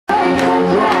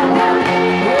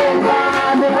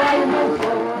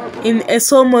In a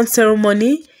solemn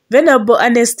ceremony, Venerable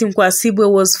Ernest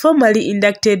Nkwasibwe was formally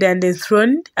inducted and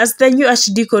enthroned as the new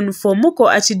Archdeacon for Muko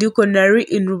Archdeaconry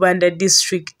in Rubanda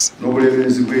District.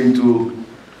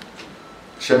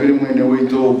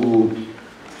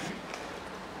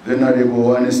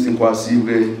 Venerable Ernest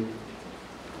Nkwasibwe,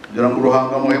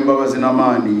 Nyaruhanga Muhembabazi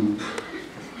n'amani,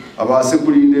 abase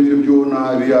kurinda ibyo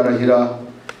byona biyarahira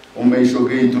umesho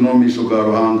gaitu no misho ga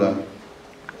Ruhanga,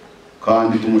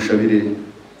 kandi tumushabire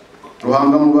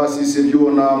Ruhanga mubasise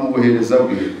byona mu buhereza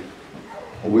bwe.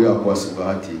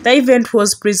 The event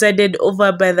was presided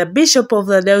over by the Bishop of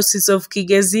the Diocese of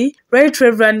Kigezi, Right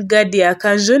Rev Gaddie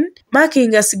Akanjuna,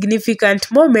 marking a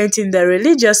significant moment in the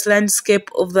religious landscape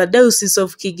of the Diocese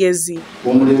of Kigezi.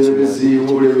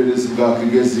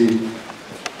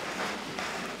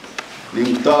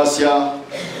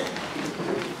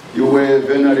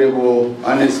 Venerable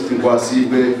Ernest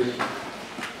Nkwasibwe,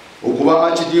 ukuba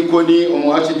Archdeaconi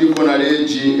omu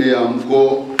Archdeaconry ya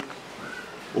Muko,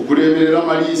 ukureberera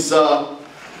Marisa,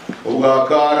 obwa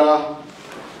Kara,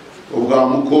 obwa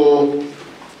Muko,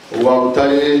 obwa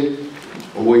Butare,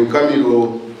 obwa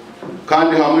Ikamiro,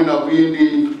 kandi hamwe na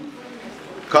bwindi,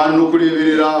 kandi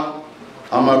ukureberera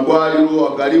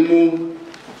amarwariro agarimu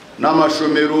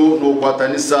n'amashomero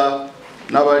n'okwatanisa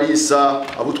n'abarisa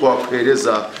abo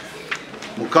twakwereza.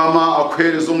 Mukama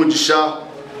akwereza umugisha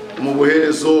mu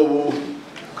buherezo ubu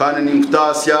kandi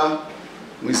n'inkutasya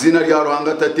mu izina rya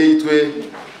Ruhanga tateitwe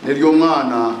neryo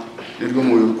mwana neryo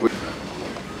muyukwe.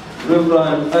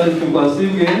 Reverend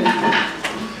Nkwasibwe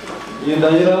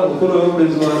yendanyira ukuru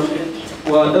w'uburezi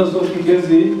wa Diocese of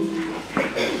Kigezi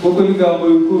kuko ibigambo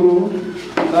bikuru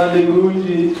kandi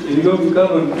birungi ibigo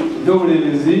bikano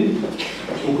by'uburezi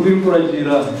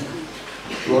ukubikuragira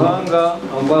Ruhanga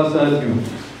Ambassador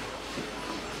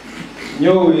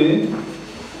nyowe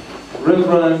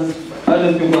Reverend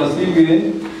Ernest Nkwasibwe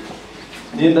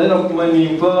yendanyira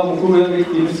kumanimba mukuru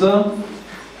w'abikirisa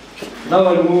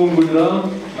n'abarumburira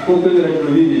kuko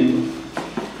biragiro bibi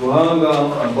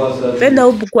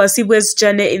Venerable Nkwasibwe's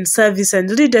journey in service and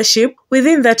leadership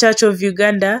within the Church of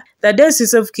Uganda, the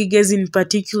Diocese of Kigezi in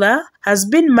particular, has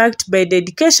been marked by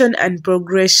dedication and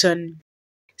progression.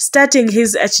 Starting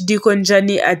his Archdeacon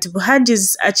journey at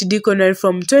Buhangizi Archdeaconry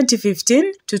from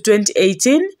 2015 to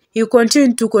 2018, he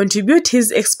continued to contribute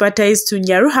his expertise to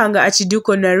Nyaruhanga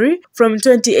Archdeaconry from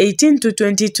 2018 to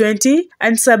 2020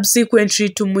 and subsequently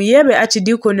to Muyebe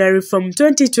Archdeaconry from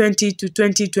 2020 to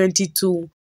 2022.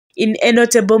 In a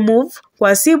notable move,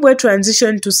 Nkwasibwe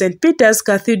transitioned to St. Peter's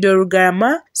Cathedral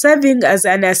Rugarama, serving as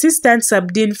an Assistant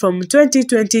Subdean from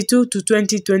 2022 to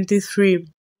 2023.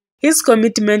 His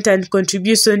commitment and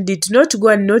contribution did not go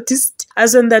unnoticed,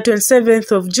 as on the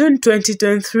 27th of June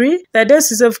 2023, the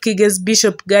Diocese of Kigezi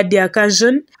Bishop Gaddie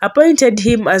Akanjuna appointed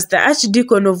him as the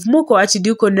Archdeacon of Muko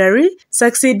Archdeaconry,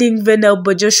 succeeding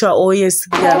Venerable Joshua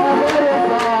Owoyesiga.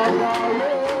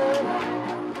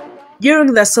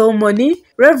 During the ceremony,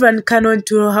 Reverend Canon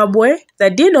Turohabwe, the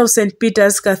Dean of St.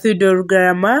 Peter's Cathedral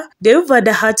Rugarama, delivered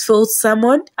a heartfelt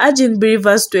sermon urging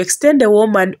believers to extend a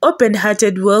warm and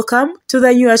open-hearted welcome to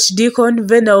the new Archdeacon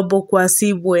Venerable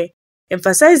Nkwasibwe.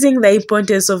 Emphasizing the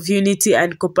importance of unity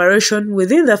and cooperation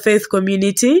within the faith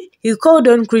community, he called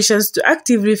on Christians to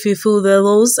actively fulfill their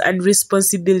roles and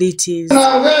responsibilities.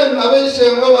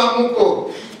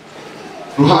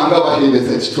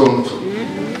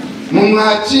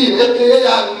 Mumwachi ete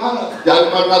ya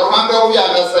Nyaruhanga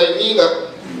uyagasaininga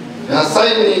ya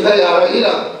saininga ya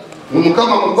rahira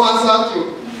mumukama mubasatyo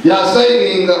ya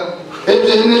saininga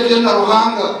ete nete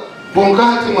Nyaruhanga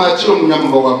bongati mwachiro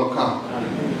munyamugo wa mukama.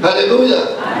 Haleluya.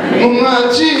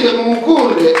 Mumwachire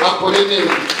mumukunde akore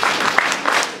neza.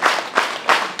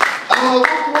 Aho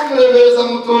kumulebeza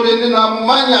mutorene na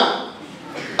mumanya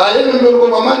ayemererwa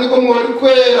bamani ko muri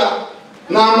kwera.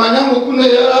 Honorable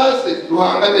Muyebe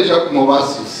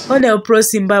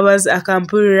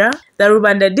Archdeaconry, the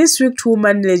Rubanda District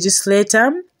woman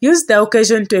legislator, used the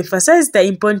occasion to emphasize the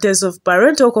importance of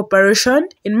parental cooperation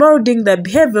in molding the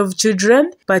behavior of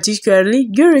children, particularly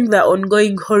during the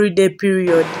ongoing holiday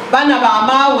period. Bana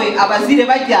bamawe abazire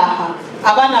bajyaha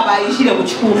abana bayishire mu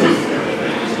kikumu.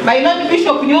 My Lord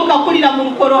Bishop nyoka kulira mu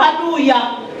rukoro haduya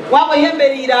wabo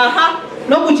yemberira aha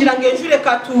no kugira ngo enjure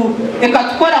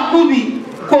ekatukora kubi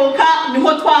konka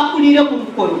niho twakurire mu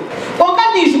rukoro. Konka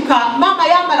nijuka mama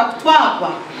yamara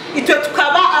kutwagwa itwe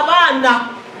tukaba abana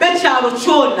becyaro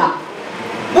cyona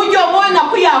buryo mwana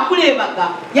kuyakurebaga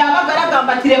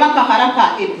yabagaragamba tireba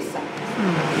haraka ebisa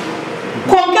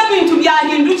konka bintu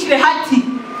byahindukire hati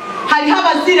hari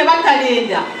habazire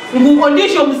batarenda nguko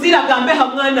ndisho muzira gambe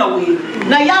hamwana we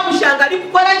na yamushanga ari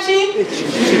gukora ki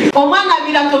omwana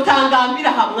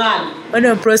biratotangambira hamwana. When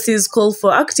a process called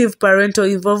for active parental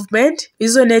involvement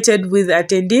resonated with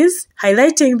attendees,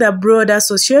 highlighting the broader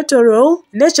societal role,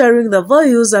 nurturing the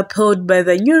values upheld by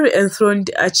the newly enthroned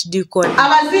Archdeacon.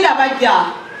 Abazira bajya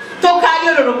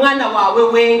tokayororo mwana wawe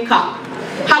wenka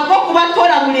hako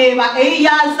kubatora mureba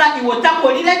eyaza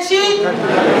iwotakolire ki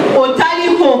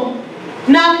otaliho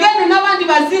nangene n'abandi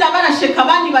bazira barasheka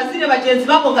abandi bazire bagenzi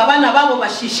babo gabana babo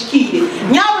bashishikire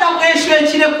nyabura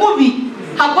mweshwekire kubi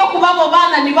hako kubabo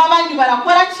bana ni babanyi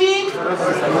barakora ki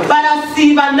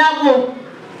barasiba nabo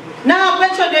nabwo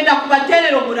cyo ndenda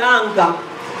kubaterero buranga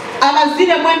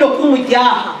abazire mwendo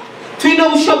kumujyaha twino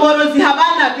bushoborozi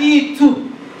habana bitu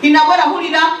inabora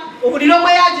hurira uhuriro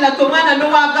mwe yagira tomwana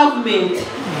no wa government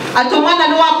atomwana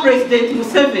no wa president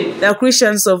Museveni. The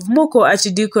Christians of Muko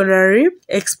Archdeaconry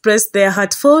expressed their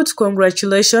heartfelt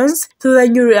congratulations to the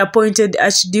newly appointed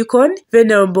Archdeacon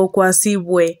Venerable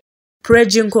Nkwasibwe.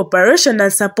 Pledging cooperation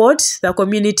and support, the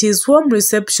community's warm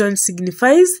reception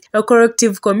signifies a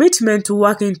collective commitment to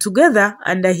working together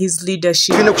under his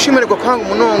leadership. Kushimirwa kwangu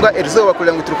munonga erizoba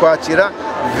kulenga tukwakira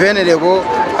Venerable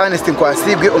Ernest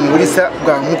Nkwasibwe omulisa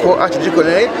bwa Muko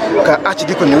Archdeaconry ka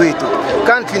Archdeacon wetu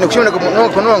kandi kushimirwa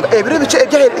munonga ebiro bice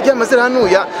byamazira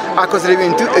hanuya akozera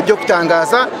ibintu byo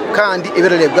kutangaza kandi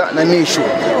ebirerebwa na nishu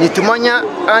nitumanya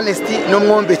Ernest no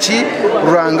mwombeki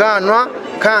ruranganwa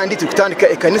kandi tukutandika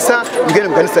ekanisa ngene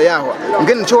mukanisa yaho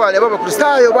ngene cyo wale baba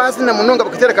kristayo bazina munonga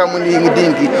bakitereka mu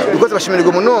ndingi because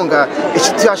bashimirwa munonga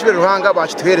icyashibira ruhanga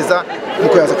bacituhereza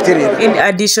muko yaza kuterera. In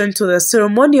addition to the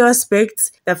ceremonial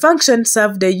aspects, the function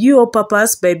served a dual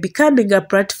purpose by becoming a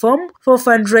platform for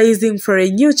fundraising for a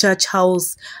new church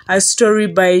house. A story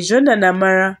by John and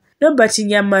Amara, Robert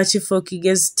Nyamachi for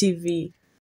Kigezi TV.